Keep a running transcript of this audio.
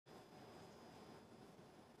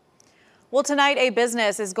Well, tonight a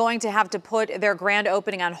business is going to have to put their grand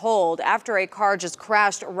opening on hold after a car just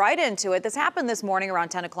crashed right into it. This happened this morning around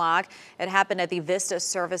 10 o'clock. It happened at the Vista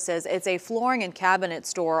Services. It's a flooring and cabinet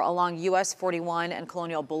store along US 41 and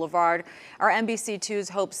Colonial Boulevard. Our NBC2's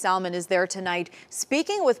Hope Salmon is there tonight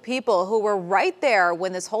speaking with people who were right there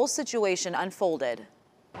when this whole situation unfolded.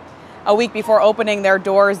 A week before opening their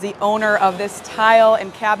doors, the owner of this tile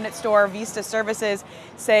and cabinet store, Vista Services,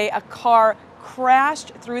 say a car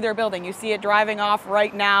crashed through their building. You see it driving off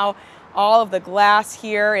right now. All of the glass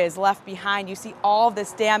here is left behind. You see all of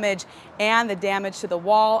this damage and the damage to the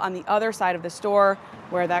wall on the other side of the store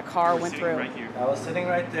where that car went through. I was sitting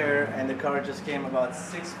right there and the car just came about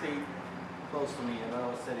 6 feet close to me and I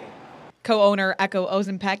was sitting. Co-owner Echo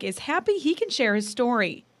Ozenpeck is happy he can share his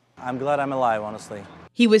story. I'm glad I'm alive, honestly.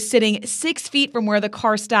 He was sitting 6 feet from where the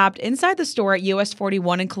car stopped inside the store at US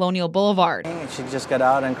 41 and Colonial Boulevard. She just got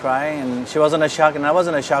out and crying, and she wasn't a shock, and I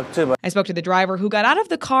wasn't a shock too. But I spoke to the driver who got out of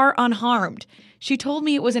the car unharmed. She told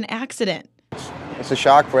me it was an accident. It's a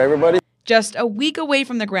shock for everybody. Just a week away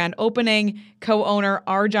from the grand opening, co-owner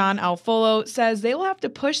Arjan Alfolo says they will have to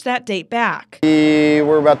push that date back.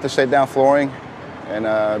 We're about to take down flooring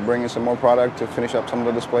and bring in some more product to finish up some of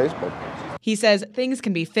the displays. But he says things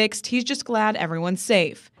can be fixed. He's just glad everyone's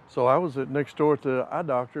safe. So I was next door at the eye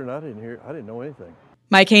doctor and I didn't know anything.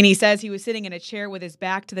 Mike Haney says he was sitting in a chair with his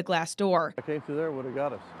back to the glass door. I came through there, would have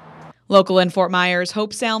got us. Local in Fort Myers,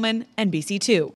 Hope Salmon, NBC2.